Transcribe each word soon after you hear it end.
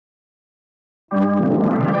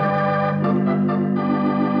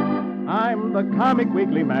am the Comic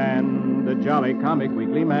Weekly Man, the jolly Comic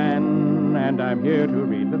Weekly Man, and I'm here to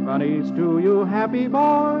read the funnies to you happy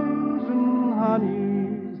boys and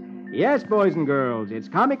honeys. Yes, boys and girls, it's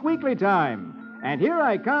Comic Weekly time. And here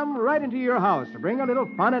I come right into your house to bring a little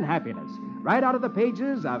fun and happiness. Right out of the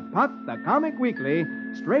pages of Puck the Comic Weekly,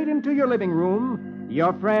 straight into your living room,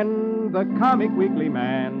 your friend, the Comic Weekly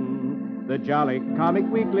Man, the jolly Comic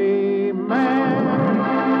Weekly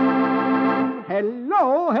Man.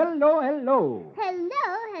 Hello, hello, hello. Hello,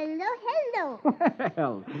 hello,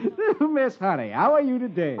 hello. Well, Miss Honey, how are you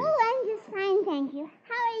today? Oh, I'm just fine, thank you.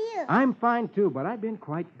 How are you? I'm fine, too, but I've been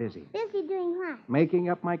quite busy. Busy doing what? Making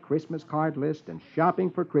up my Christmas card list and shopping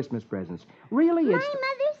for Christmas presents. Really, My it's...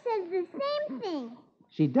 mother says the same thing.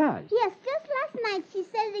 She does? Yes, just last night she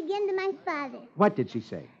said it again to my father. What did she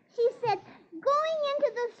say? She said, going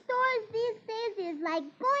into the stores these days is like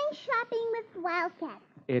going shopping with wildcats.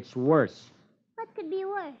 It's worse. What could be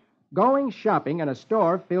worse? Going shopping in a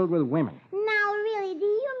store filled with women. Now, really, do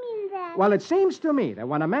you mean that? Well, it seems to me that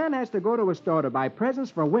when a man has to go to a store to buy presents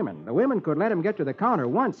for women, the women could let him get to the counter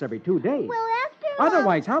once every 2 days. Well, after all...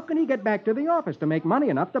 Otherwise, how can he get back to the office to make money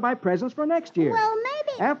enough to buy presents for next year? Well,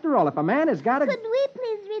 maybe... After all, if a man has got to... Could we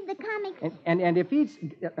please read the comics? And if he's...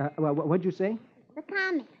 what'd you say? The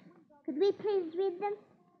comics. Could we please read them?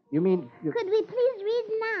 You mean... Could we please read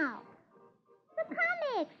now? The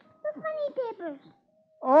comics. The funny papers.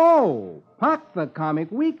 Oh, Puck the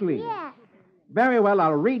Comic Weekly. Yes. Very well,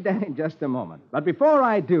 I'll read that in just a moment. But before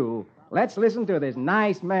I do, let's listen to this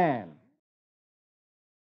nice man.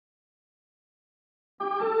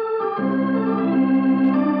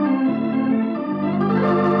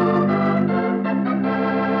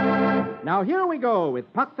 Now, here we go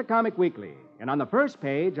with Puck the Comic Weekly. And on the first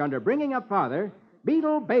page, under Bringing Up Father,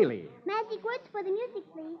 Beetle Bailey. Magic words for the music,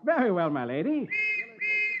 please. Very well, my lady.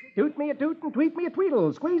 Toot me a toot and tweet me a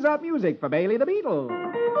tweedle. Squeeze out music for Bailey the Beetle.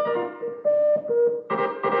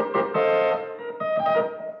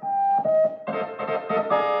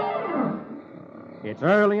 It's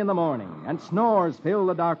early in the morning, and snores fill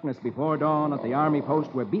the darkness before dawn at the army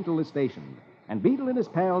post where Beetle is stationed. And Beetle and his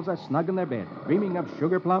pals are snug in their bed, dreaming of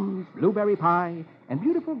sugar plums, blueberry pie, and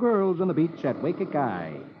beautiful girls on the beach at Waikiki.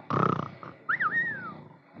 And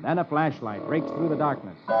then a flashlight breaks through the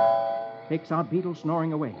darkness, takes out Beetle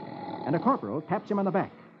snoring away, and a corporal taps him on the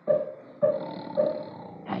back.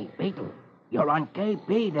 Hey, Beetle, you're on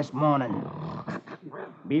KP this morning.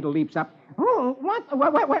 Beetle leaps up. Oh, what?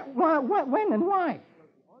 When and why?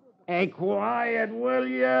 Hey, quiet, will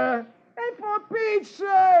ya? Hey, for Pete's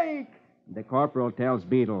sake! The corporal tells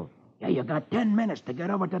Beetle. Yeah, you got 10 minutes to get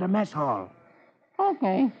over to the mess hall.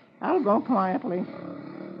 Okay, I'll go quietly.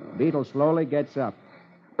 Beetle slowly gets up.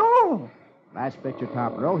 Oh! Last picture,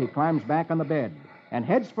 top row, he climbs back on the bed and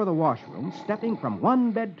heads for the washroom, stepping from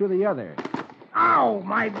one bed to the other. Ow,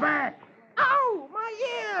 my back! Ow, my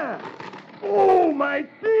ear! Oh, my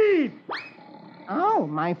teeth! Ow,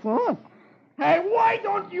 my foot! Hey, why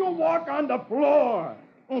don't you walk on the floor?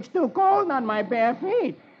 It's too cold on my bare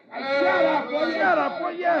feet. Shut up, will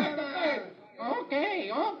ya?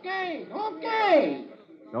 Okay.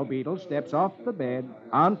 So Beetle steps off the bed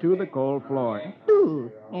onto the cold floor.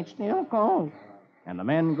 Ooh, it's still cold. And the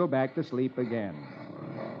men go back to sleep again.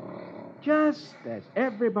 Just as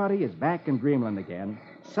everybody is back in dreamland again,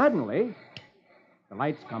 suddenly, the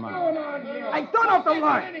lights come on. Hey, turn off the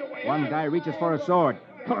light! One guy reaches for a sword.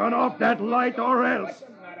 Turn off that light or else!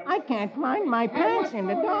 I can't find my pants in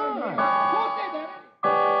the dark.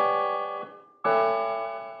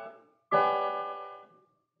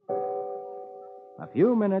 A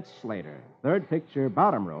few minutes later, third picture,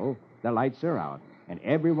 bottom row, the lights are out, and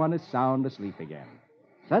everyone is sound asleep again.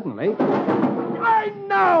 Suddenly, I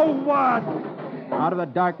know what! out of the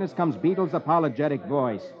darkness comes Beetle's apologetic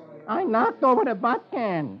voice. I knocked over the butt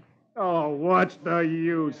can. Oh, what's the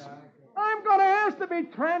use? I'm gonna ask to be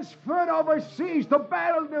transferred overseas to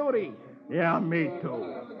battle duty. Yeah, me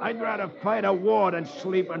too. I'd rather fight a war than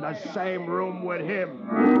sleep in the same room with him.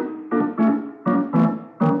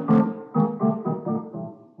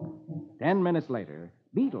 10 minutes later,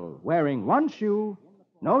 Beetle, wearing one shoe,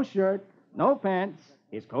 no shirt, no pants,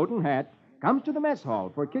 his coat and hat, comes to the mess hall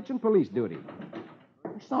for kitchen police duty.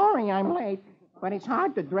 Sorry I'm late, but it's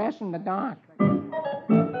hard to dress in the dark.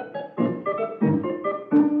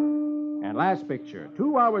 And last picture,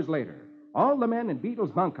 2 hours later, all the men in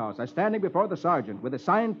Beetle's bunkhouse are standing before the sergeant with a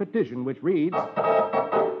signed petition which reads,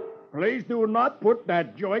 Please do not put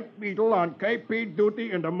that joint Beetle on KP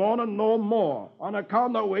duty in the morning no more, on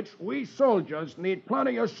account of which we soldiers need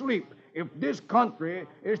plenty of sleep if this country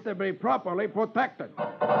is to be properly protected.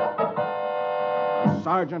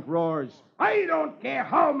 Sergeant roars. I don't care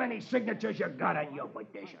how many signatures you got on your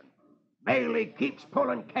petition. Bailey keeps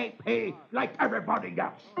pulling KP like everybody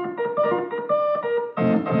else. Oh,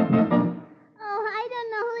 I don't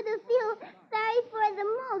know who to feel sorry for the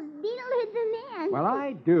most, Beetle or the man. Well,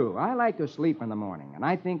 I do. I like to sleep in the morning, and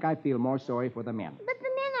I think I feel more sorry for the men. But the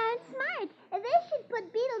men aren't smart. They should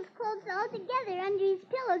put Beetle's clothes all together under his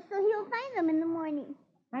pillow so he'll find them in the morning.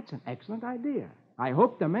 That's an excellent idea. I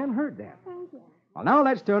hope the men heard that. Thank you. Well, now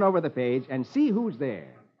let's turn over the page and see who's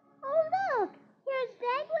there. Oh, look. Here's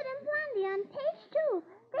Dagwood and Blondie on page 2.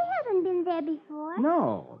 They haven't been there before.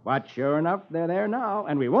 No, but sure enough, they're there now,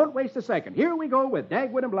 and we won't waste a second. Here we go with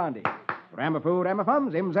Dagwood and Blondie. Ramafoo,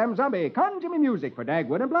 Ramafum, Zim Zam Zombie. Conjure me music for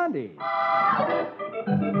Dagwood and Blondie.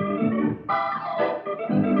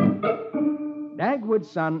 Dagwood's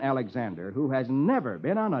son, Alexander, who has never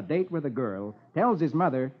been on a date with a girl, tells his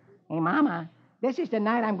mother, Hey, Mama, this is the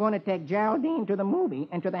night I'm going to take Geraldine to the movie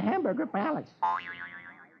and to the Hamburger Palace.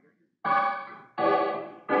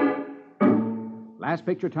 Last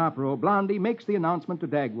picture, top row, Blondie makes the announcement to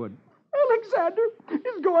Dagwood. Alexander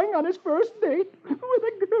is going on his first date with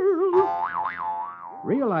a girl.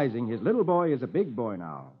 Realizing his little boy is a big boy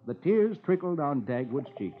now, the tears trickle down Dagwood's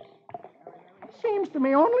cheeks. Seems to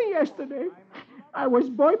me only yesterday I was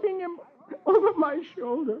boiping him over my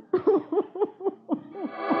shoulder.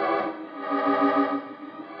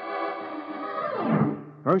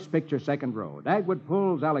 First picture, second row. Dagwood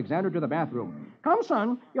pulls Alexander to the bathroom. Come,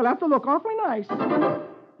 son, you'll have to look awfully nice. A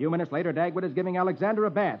few minutes later, Dagwood is giving Alexander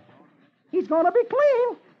a bath. He's going to be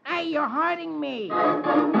clean. Hey, you're hurting me.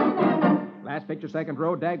 Last picture, second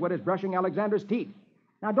row. Dagwood is brushing Alexander's teeth.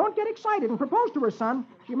 Now, don't get excited and propose to her, son.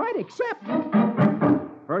 She might accept.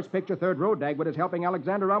 First picture, third row. Dagwood is helping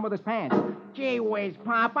Alexander on with his pants. Gee whiz,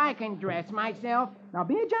 Pop, I can dress myself. Now,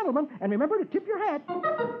 be a gentleman and remember to tip your hat.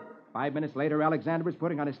 5 minutes later, Alexander is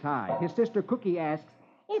putting on his tie. His sister Cookie asks,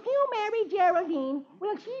 If you marry Geraldine,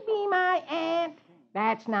 will she be my aunt?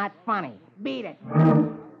 That's not funny. Beat it.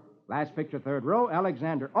 Last picture, third row.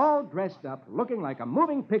 Alexander, all dressed up, looking like a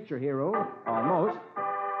moving picture hero, almost,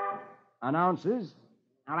 announces,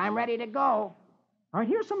 Well, I'm ready to go. All right,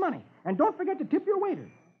 here's some money. And don't forget to tip your waiter.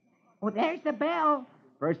 Well, there's the bell.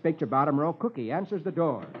 First picture, bottom row. Cookie answers the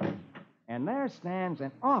door. And there stands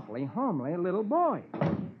an awfully homely little boy.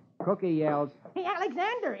 Cookie yells, Hey,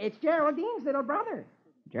 Alexander, it's Geraldine's little brother.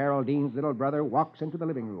 Geraldine's little brother walks into the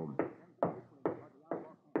living room.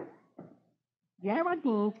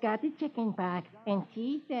 Geraldine's got the chicken pox, and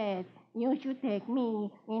she says you should take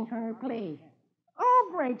me in her place. Oh,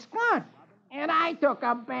 great Scott! And I took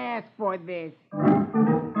a bath for this.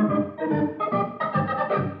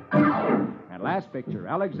 And last picture,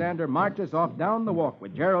 Alexander marches off down the walk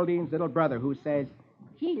with Geraldine's little brother, who says,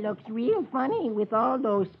 She looks real funny with all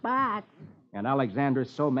those spots. And Alexander's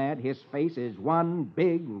so mad his face is one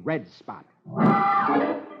big red spot.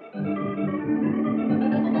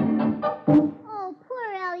 Oh,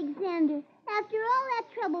 poor Alexander. After all that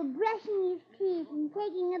trouble brushing his teeth and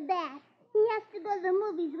taking a bath, he has to go to the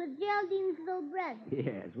movies with Geraldine's little brother.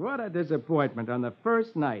 Yes, what a disappointment on the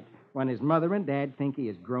first night when his mother and dad think he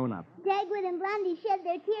is grown up. Dagwood and Blondie shed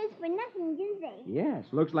their tears for nothing, didn't they? Yes,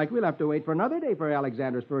 looks like we'll have to wait for another day for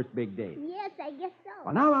Alexander's first big date. Yes, I guess so.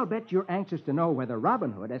 Well, now I'll bet you're anxious to know whether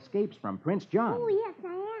Robin Hood escapes from Prince John. Oh, yes,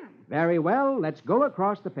 I am. Very well, let's go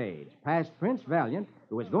across the page, past Prince Valiant,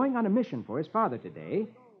 who is going on a mission for his father today.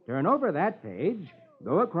 Turn over that page,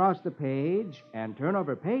 go across the page, and turn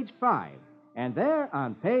over page 5. And there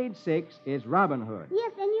on page 6 is Robin Hood.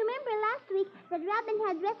 Yes, and you remember last week that Robin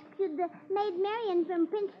had rescued the maid Marian from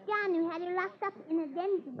Prince John, who had her locked up in a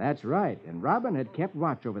dungeon. That's right, and Robin had kept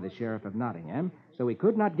watch over the Sheriff of Nottingham, so he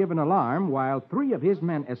could not give an alarm while 3 of his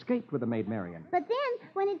men escaped with the maid Marian. But then,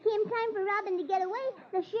 when it came time for Robin to get away,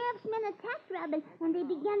 the sheriff's men attacked Robin, and they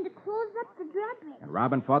began to close up the drawbridge. And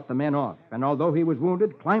Robin fought the men off, and although he was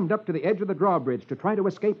wounded, climbed up to the edge of the drawbridge to try to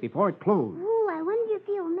escape before it closed. Ooh, I wonder if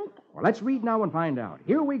he'll make it. Well, let's read now and find out.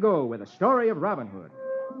 Here we go with the story of Robin Hood.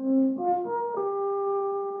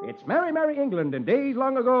 It's merry, merry England in days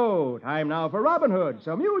long ago. Time now for Robin Hood.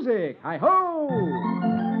 So music, hi-ho!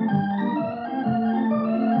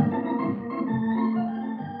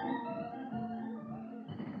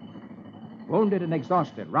 Wounded and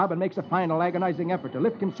exhausted, Robin makes a final agonizing effort to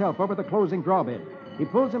lift himself over the closing drawbridge. He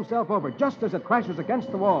pulls himself over just as it crashes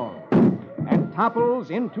against the wall and topples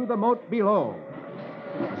into the moat below.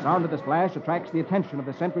 The sound of the splash attracts the attention of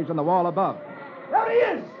the sentries on the wall above. There he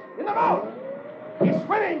is, in the moat. He's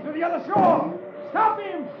swimming to the other shore. Stop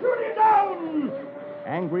him! Shoot him down!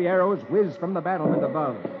 Angry arrows whiz from the battlement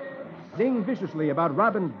above, zing viciously about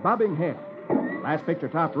Robin's bobbing head. Last picture,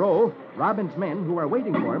 top row, Robin's men, who are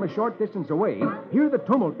waiting for him a short distance away, hear the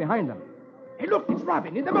tumult behind them. Hey, look, it's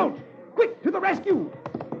Robin in the moat. Quick, to the rescue.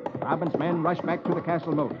 Robin's men rush back to the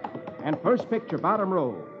castle moat. And first picture, bottom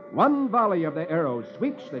row, one volley of their arrows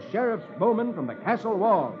sweeps the sheriff's bowman from the castle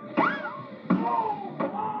walls.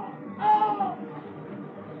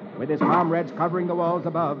 With his comrades covering the walls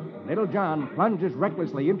above, Little John plunges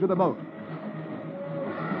recklessly into the moat.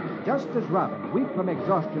 Just as Robin, weak from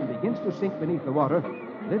exhaustion, begins to sink beneath the water,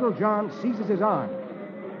 Little John seizes his arm.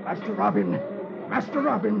 Master Robin! Master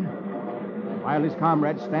Robin! While his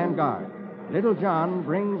comrades stand guard, Little John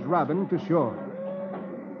brings Robin to shore.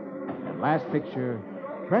 And last picture,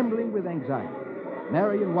 trembling with anxiety,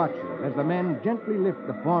 Marion watches as the men gently lift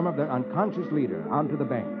the form of their unconscious leader onto the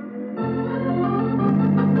bank. Ooh,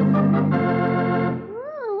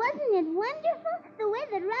 wasn't it wonderful? The way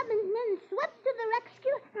that Robin's men swept to the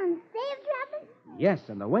rescue and saved Robin? Yes,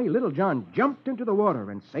 and the way Little John jumped into the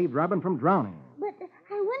water and saved Robin from drowning. But I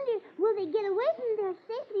wonder, will they get away from there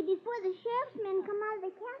safely before the sheriff's men come out of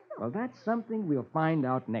the castle? Well, that's something we'll find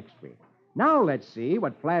out next week. Now let's see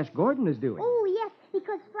what Flash Gordon is doing. Oh, yes,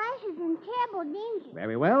 because Flash is in terrible danger.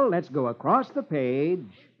 Very well, let's go across the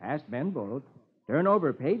page, past Ben Bolt, turn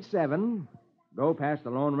over page 7, go past the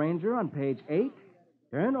Lone Ranger on page 8,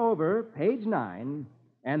 turn over page 9,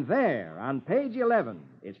 and there, on page 11,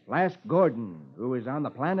 is Flash Gordon, who is on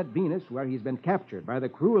the planet Venus where he's been captured by the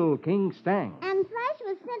cruel King Stang. And Flash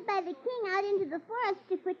was sent by the king out into the forest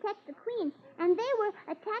to protect the queen, and they were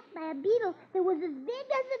attacked by a beetle that was as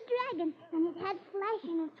big as a dragon, and it had Flash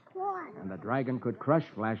in its claws. And the dragon could crush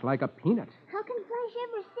Flash like a peanut. How can Flash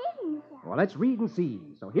ever save himself? Well, let's read and see.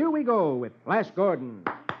 So here we go with Flash Gordon.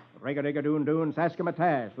 Rig-a-dig-a-doon-doon,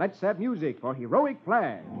 Saskimatash. Let's have music for heroic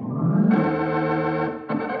Flash.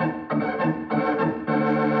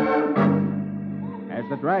 As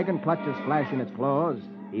the dragon clutches Flash in its claws,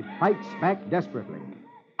 he fights back desperately.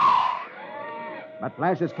 But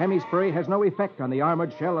Flash's chemi-spray has no effect on the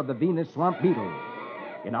armored shell of the Venus swamp beetle.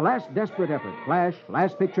 In a last desperate effort, Flash,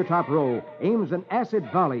 last picture top row, aims an acid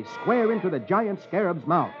volley square into the giant scarab's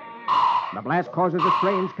mouth. The blast causes a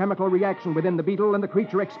strange chemical reaction within the beetle, and the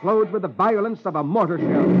creature explodes with the violence of a mortar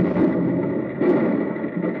shell.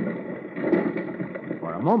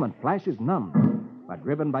 For a moment, Flash is numbed, but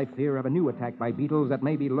driven by fear of a new attack by beetles that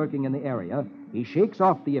may be lurking in the area, he shakes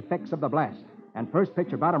off the effects of the blast, and first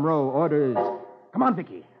picture bottom row orders, "Come on,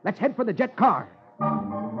 Vicky, let's head for the jet car."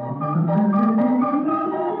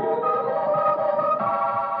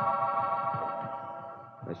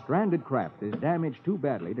 The stranded craft is damaged too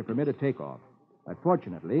badly to permit a takeoff. But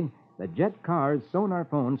fortunately, the jet car's sonar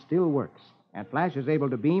phone still works, and Flash is able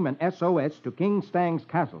to beam an SOS to King Stang's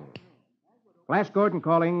castle. Flash Gordon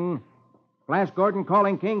calling. Flash Gordon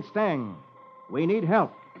calling King Stang. We need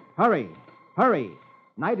help. Hurry, hurry.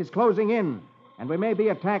 Night is closing in, and we may be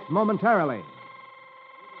attacked momentarily.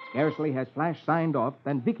 Scarcely has Flash signed off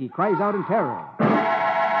than Vicky cries out in terror.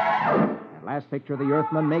 And last picture, the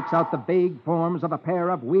Earthman makes out the vague forms of a pair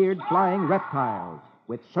of weird flying reptiles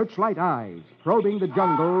with searchlight eyes probing the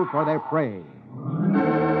jungle for their prey. Oh,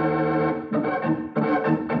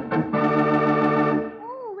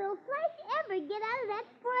 will Flash ever get out of that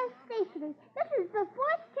forest safely? This is the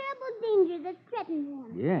fourth terrible danger that threatens him.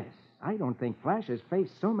 Yes, I don't think Flash has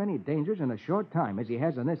faced so many dangers in a short time as he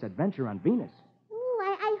has in this adventure on Venus.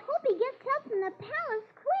 I hope he gets help from the palace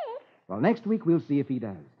quick. Well, next week we'll see if he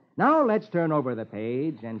does. Now let's turn over the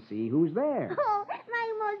page and see who's there. Oh,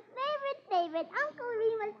 my most favorite, Uncle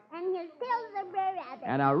Remus and his Tales of Brer Rabbit.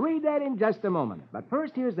 And I'll read that in just a moment. But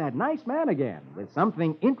first, here's that nice man again with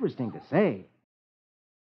something interesting to say.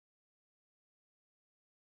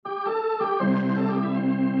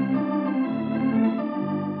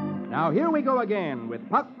 Now, here we go again with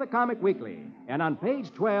Puck the Comic Weekly. And on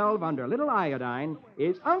page 12, under Little Iodine,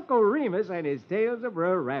 is Uncle Remus and his Tales of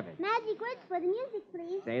Brer Rabbit. Magic words for the music,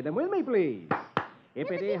 please. Say them with me, please.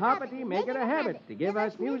 Hippity-hoppity, make it a habit to give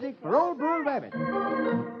us music for old Brer Rabbit.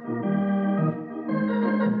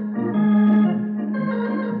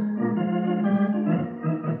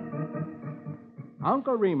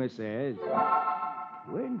 Uncle Remus says,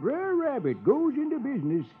 when Brer Rabbit goes into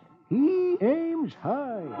business, he aims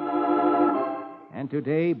high. And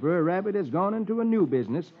today, Brer Rabbit has gone into a new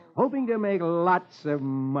business, hoping to make lots of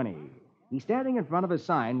money. He's standing in front of a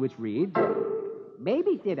sign which reads,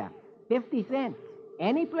 Babysitter, 50 cents.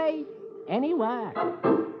 Any place, anywhere.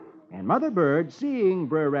 And Mother Bird, seeing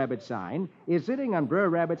Brer Rabbit's sign, is sitting on Brer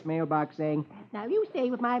Rabbit's mailbox saying, Now you stay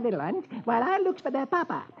with my little ones while I looks for their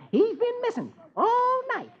papa. He's been missing all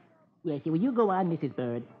night. Yes, well, you go on, Mrs.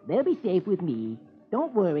 Bird. They'll be safe with me.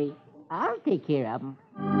 Don't worry. I'll take care of them.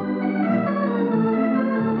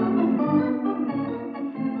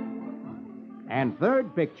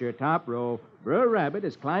 third picture, top row, Brer Rabbit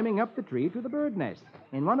is climbing up the tree to the bird nest.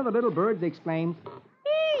 And one of the little birds exclaims,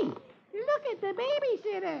 Hey, look at the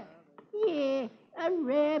babysitter. Yeah, a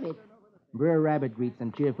rabbit. Brer Rabbit greets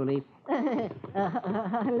them cheerfully. Hello,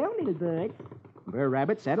 little bird. Brer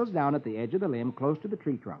Rabbit settles down at the edge of the limb close to the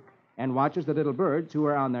tree trunk and watches the little birds who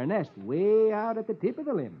are on their nest way out at the tip of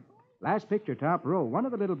the limb. Last picture, top row, one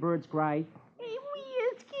of the little birds cries, Hey, we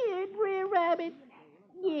are scared, Brer Rabbit.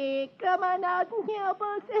 Yeah, come on out and help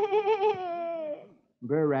us.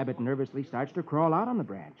 Brer Rabbit nervously starts to crawl out on the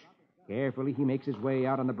branch. Carefully, he makes his way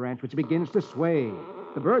out on the branch, which begins to sway.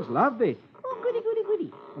 The birds love this. Oh, goody, goody,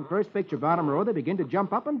 goody. In first picture, bottom row, they begin to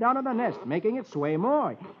jump up and down on the nest, making it sway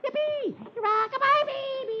more. Yippee! Rock-a-bye,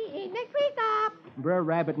 baby, in the treetop. Brer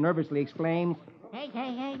Rabbit nervously exclaims,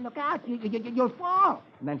 Hey, look out. You'll fall.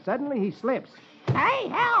 and then suddenly he slips, Hey,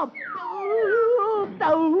 help!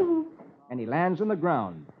 Oh. and he lands on the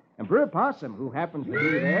ground. And Brer Possum, who happens to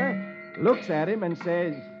be there, looks at him and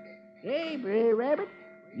says, Hey, Brer Rabbit.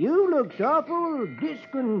 "You look awful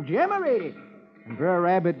discongeminated." And Brer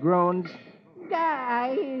Rabbit groans,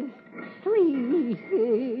 Guys,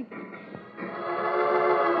 please.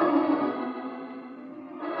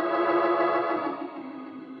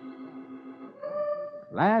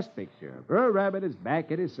 Last picture, Brer Rabbit is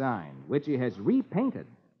back at his sign, which he has repainted.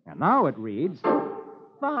 And now it reads,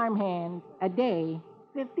 Farmhand, a day,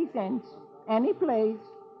 50 cents, any place,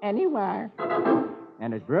 anywhere.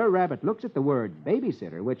 and as Brer Rabbit looks at the words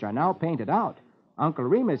babysitter, which are now painted out, Uncle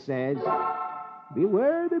Remus says,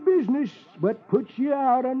 "Beware the business what puts you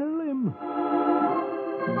out on a limb."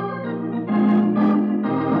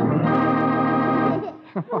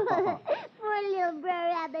 Poor little Brer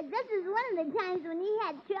Rabbit. This is one of the times when he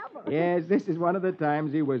had trouble. Yes, this is one of the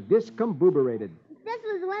times he was discombobulated. This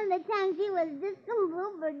was one of the times he was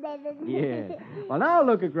discombobulated. Yes. Well, now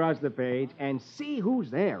look across the page and see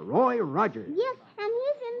who's there. Roy Rogers. Yes, and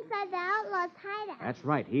he's inside the outlaw's hideout. That's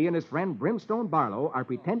right. He and his friend Brimstone Barlow are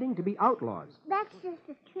pretending to be outlaws. That's just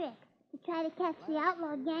a trick to try to catch the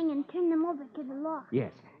outlaw gang and turn them over to the law.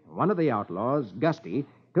 Yes. One of the outlaws, Gusty,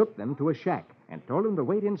 took them to a shack and told them to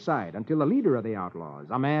wait inside until the leader of the outlaws,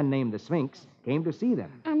 a man named the Sphinx, came to see them.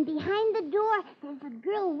 And behind the door, there's a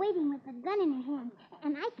girl waiting with a gun in her hand.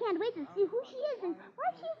 And I can't wait to see who she is and why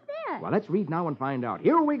she's there. Well, let's read now and find out.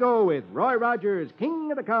 Here we go with Roy Rogers,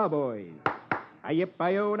 King of the Cowboys.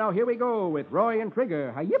 Hi-yip-bi-yo. Now here we go with Roy and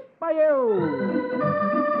Trigger. Hi-yip-bi-yo.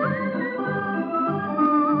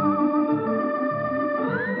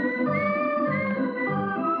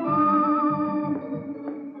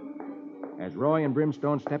 As Roy and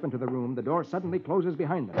Brimstone step into the room, the door suddenly closes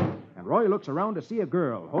behind them. And Roy looks around to see a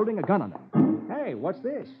girl holding a gun on them. Hey, what's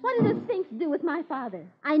this? What did the Sphinx do with my father?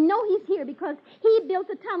 I know he's here because he built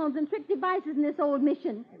the tunnels and trick devices in this old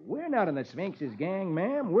mission. We're not in the Sphinx's gang,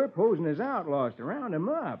 ma'am. We're posing as outlaws to round him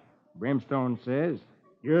up. Brimstone says.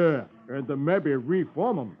 Yeah, and to maybe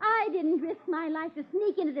reform them. I didn't risk my life to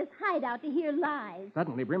sneak into this hideout to hear lies.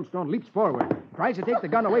 Suddenly, Brimstone leaps forward, tries to take the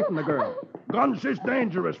gun away from the girl. Guns is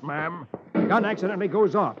dangerous, ma'am. The gun accidentally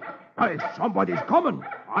goes off. Hey, somebody's coming.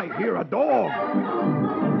 I hear a dog.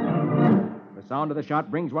 The sound of the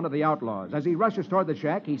shot brings one of the outlaws. As he rushes toward the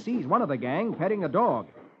shack, he sees one of the gang petting a dog.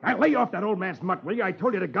 Hey, lay off that old man's mutt, will you? I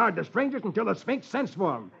told you to guard the strangers until the Sphinx sends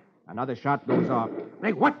for him. Another shot goes off.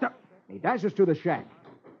 Hey, what the... He dashes to the shack.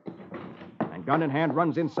 And gun in hand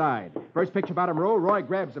runs inside. First picture bottom row, Roy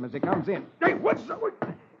grabs him as he comes in. Hey, what's the...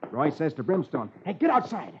 Roy says to Brimstone, "Hey, get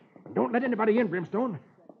outside. Don't let anybody in, Brimstone."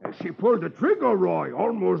 She pulled the trigger, Roy.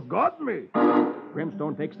 Almost got me.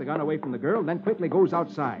 Brimstone takes the gun away from the girl, then quickly goes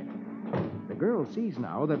outside. The girl sees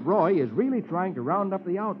now that Roy is really trying to round up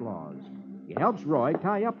the outlaws. He helps Roy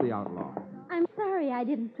tie up the outlaw. I'm sorry I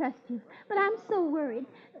didn't trust you, but I'm so worried.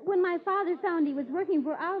 When my father found he was working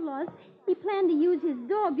for outlaws, he planned to use his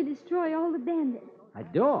dog to destroy all the bandits. A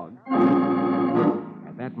dog?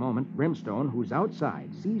 At that moment, Brimstone, who's outside,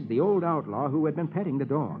 sees the old outlaw who had been petting the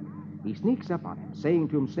dog. He sneaks up on him, saying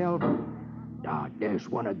to himself, There's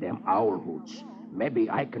one of them owl hoots. Maybe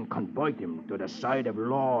I can convert him to the side of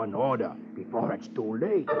law and order before it's too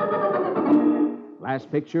late.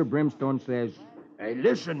 Last picture, Brimstone says, Hey,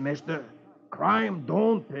 listen, mister. Crime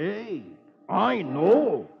don't pay. I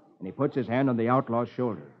know. And he puts his hand on the outlaw's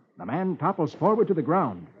shoulder. The man topples forward to the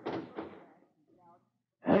ground.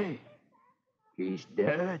 Hey, he's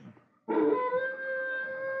dead.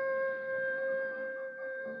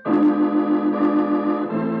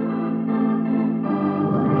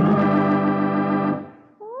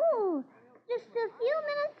 Oh, just a few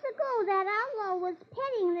minutes ago, that outlaw was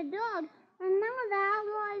petting the dog, and now the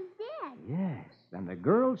outlaw is dead. Yes, and the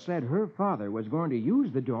girl said her father was going to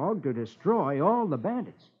use the dog to destroy all the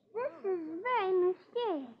bandits. This is very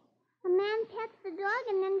mysterious. A man pets the dog,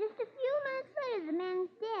 and then just a few minutes later, the man's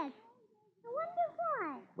dead. I wonder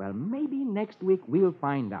why. Well, maybe next week we'll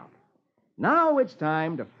find out. Now it's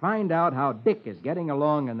time to find out how Dick is getting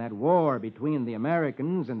along in that war between the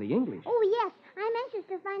Americans and the English. Oh, yes. I'm anxious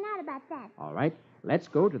to find out about that. All right, let's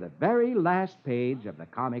go to the very last page of the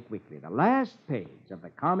Comic Weekly. The last page of the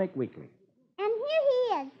Comic Weekly. And here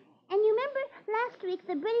he is. And you remember last week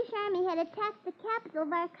the British Army had attacked the capital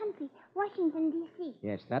of our country, Washington, D.C.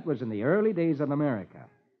 Yes, that was in the early days of America.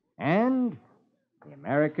 And the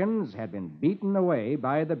Americans had been beaten away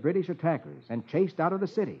by the British attackers and chased out of the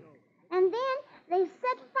city. And then they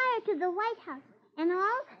set fire to the White House and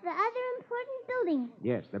all the other important buildings.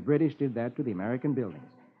 Yes, the British did that to the American buildings.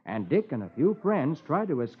 And Dick and a few friends tried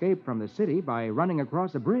to escape from the city by running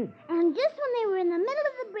across a bridge. And just when they were in the middle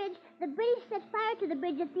of the bridge, the British set fire to the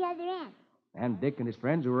bridge at the other end. And Dick and his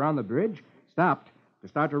friends who were on the bridge stopped to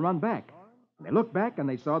start to run back. And they looked back and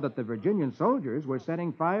they saw that the Virginian soldiers were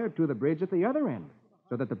setting fire to the bridge at the other end,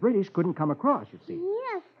 so that the British couldn't come across, you see.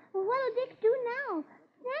 Yes. Well, what'll Dick do now?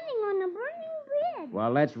 Standing on a burning bridge.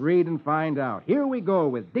 Well, let's read and find out. Here we go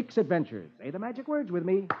with Dick's Adventures. Say the magic words with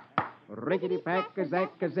me.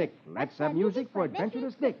 Rickety-pack-a-zack-a-zick. Let's have music for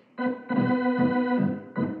Adventurous Dick.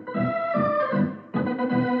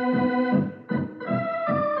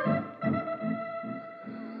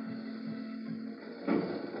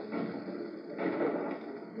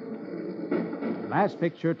 Last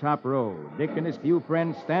picture, top row. Dick and his few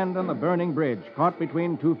friends stand on the burning bridge, caught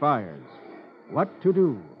between two fires. What to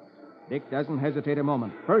do? Dick doesn't hesitate a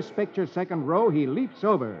moment. First picture, second row, he leaps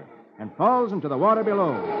over and falls into the water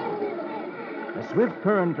below. The swift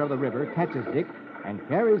current of the river catches Dick and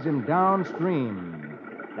carries him downstream,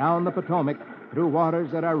 down the Potomac, through waters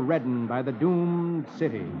that are reddened by the doomed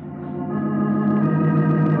city.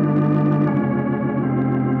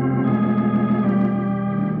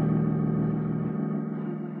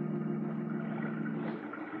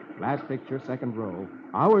 Last picture, second row.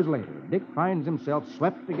 Hours later, Dick finds himself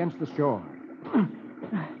swept against the shore.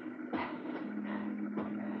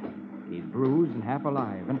 He's bruised and half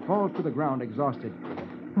alive and falls to the ground exhausted.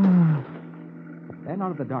 Then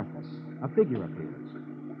out of the darkness, a figure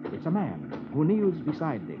appears. It's a man who kneels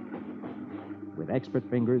beside Dick. With expert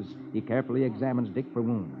fingers, he carefully examines Dick for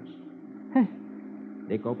wounds.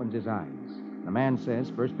 Dick opens his eyes. The man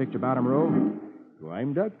says, first picture, bottom row,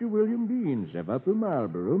 "I'm Dr. William Beans of Upper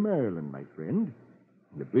Marlboro, Maryland, my friend.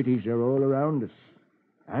 The British are all around us.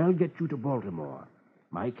 I'll get you to Baltimore.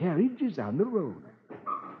 My carriage is on the road."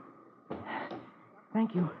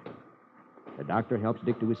 Thank you. The doctor helps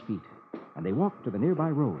Dick to his feet, and they walk to the nearby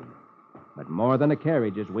road. But more than a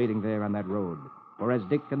carriage is waiting there on that road. For as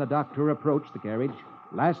Dick and the doctor approach the carriage,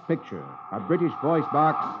 last picture, a British voice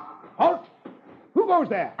box, "Halt! Who goes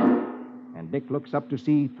there?" And Dick looks up to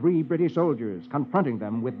see 3 British soldiers confronting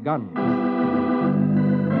them with guns.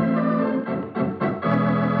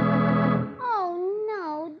 Oh,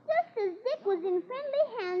 no. Just as Dick was in friendly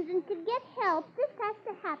hands and could get help, this has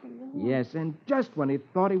to happen to him. Yes, and just when he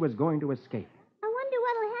thought he was going to escape. I wonder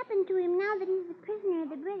what'll happen to him now that he's a prisoner of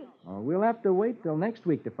the British. Oh, we'll have to wait till next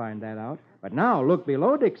week to find that out. But now, look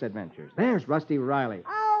below Dick's adventures. There's Rusty Riley.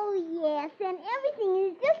 Oh, yes, and everything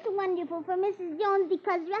is just wonderful for Mrs. Jones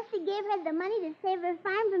because Rusty gave her the money to save her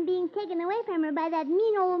farm from being taken away from her by that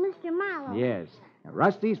mean old Mr. Marlowe. Yes. Now,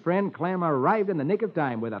 Rusty's friend Clem arrived in the nick of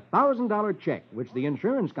time with a $1,000 check, which the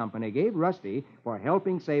insurance company gave Rusty for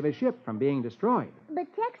helping save a ship from being destroyed.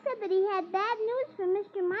 But Tex said that he had bad news from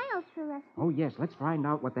Mr. Miles for Rusty. Oh, yes, let's find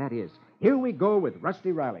out what that is. Here we go with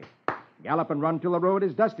Rusty Riley. Gallop and run till the road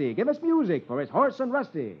is dusty. Give us music for his horse and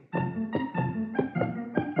Rusty.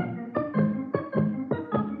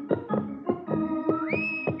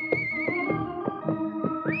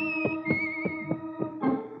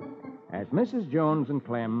 As Mrs. Jones and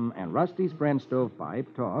Clem and Rusty's friend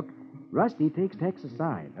Stovepipe talk, Rusty takes Tex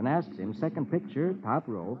aside and asks him, second picture, top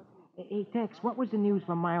row, Hey, Tex, what was the news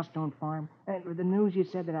from Milestone Farm? The news you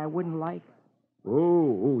said that I wouldn't like?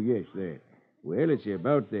 Oh, yes, that. Well, it's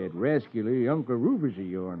about that rascally Uncle Rufus of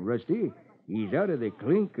yourn, Rusty. He's out of the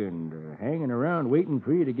clink and hanging around waiting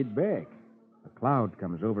for you to get back. A cloud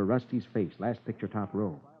comes over Rusty's face, last picture, top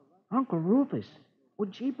row. Uncle Rufus? Well,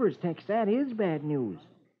 jeepers, Tex, that is bad news.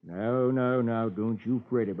 Now, don't you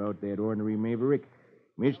fret about that ornery maverick.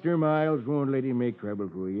 Mr. Miles won't let him make trouble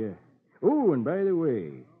for you. Oh, and by the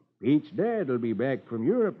way, Pete's dad'll be back from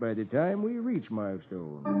Europe by the time we reach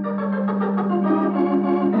Milestone.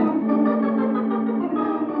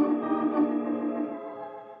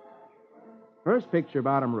 First picture,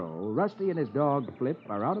 bottom row, Rusty and his dog, Flip,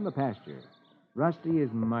 are out in the pasture. Rusty is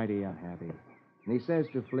mighty unhappy. And he says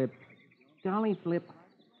to Flip, Golly, Flip,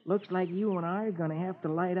 looks like you and I are going to have to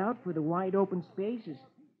light out for the wide open spaces.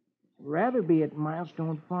 I'd rather be at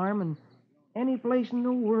Milestone Farm than any place in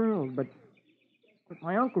the world, but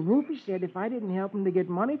my Uncle Rufus said if I didn't help him to get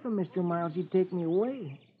money from Mr. Miles, he'd take me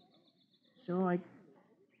away. So I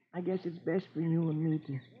guess it's best for you and me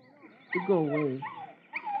to go away.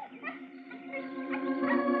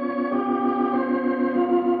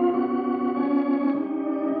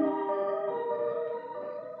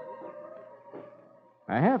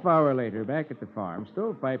 A half hour later, back at the farm,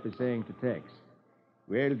 Stovepipe is saying to Tex,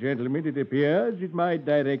 "Well, gentlemen, it appears that my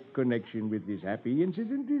direct connection with this happy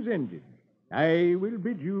incident is ended. I will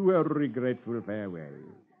bid you a regretful farewell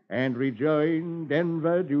and rejoin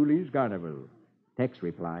Denver Julie's carnival." Tex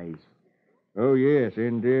replies, "Oh, yes,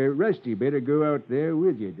 and Rusty better go out there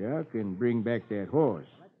with you, Doc, and bring back that horse.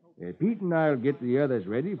 Pete and I'll get the others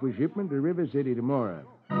ready for shipment to River City tomorrow."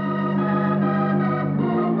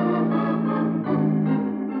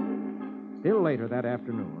 Still later that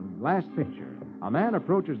afternoon, last picture, a man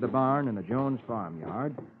approaches the barn in the Jones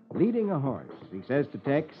farmyard, leading a horse. He says to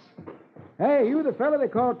Tex, "Hey, you the fella they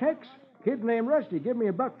call Tex? Kid named Rusty give me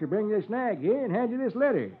 $1 to bring this nag here and hand you this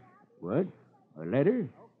letter." "What? A letter?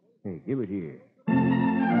 Hey, give it here."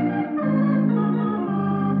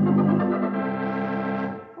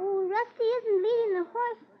 Oh, Rusty isn't leading the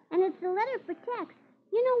horse, and it's a letter for Tex.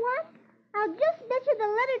 You know what? I'll just bet you the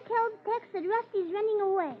letter tells Tex that Rusty's running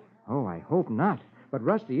away. Oh, I hope not. But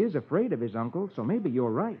Rusty is afraid of his uncle, so maybe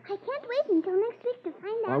you're right. I can't wait until next week to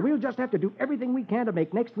find out. Well, we'll just have to do everything we can to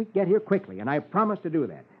make next week get here quickly, and I promise to do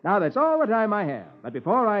that. Now, that's all the time I have. But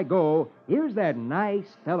before I go, here's that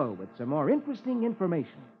nice fellow with some more interesting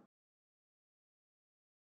information.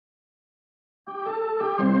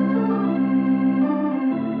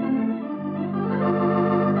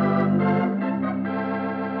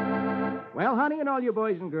 Well, honey, and all you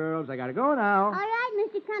boys and girls, I gotta go now. All right,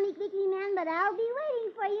 Mr. Comic Weekly Man, but I'll be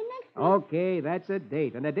waiting for you next week. Okay, that's a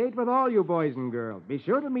date, and a date with all you boys and girls. Be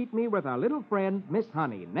sure to meet me with our little friend, Miss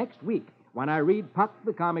Honey, next week when I read Puck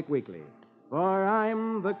the Comic Weekly. For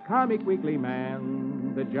I'm the Comic Weekly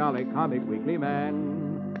Man, the jolly Comic Weekly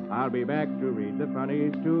Man. I'll be back to read the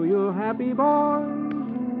funnies to you happy boys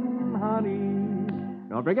and honeys.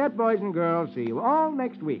 Don't forget, boys and girls, see you all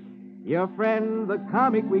next week. Your friend, the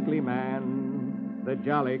Comic Weekly Man, the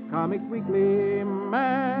jolly Comic Weekly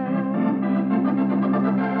Man.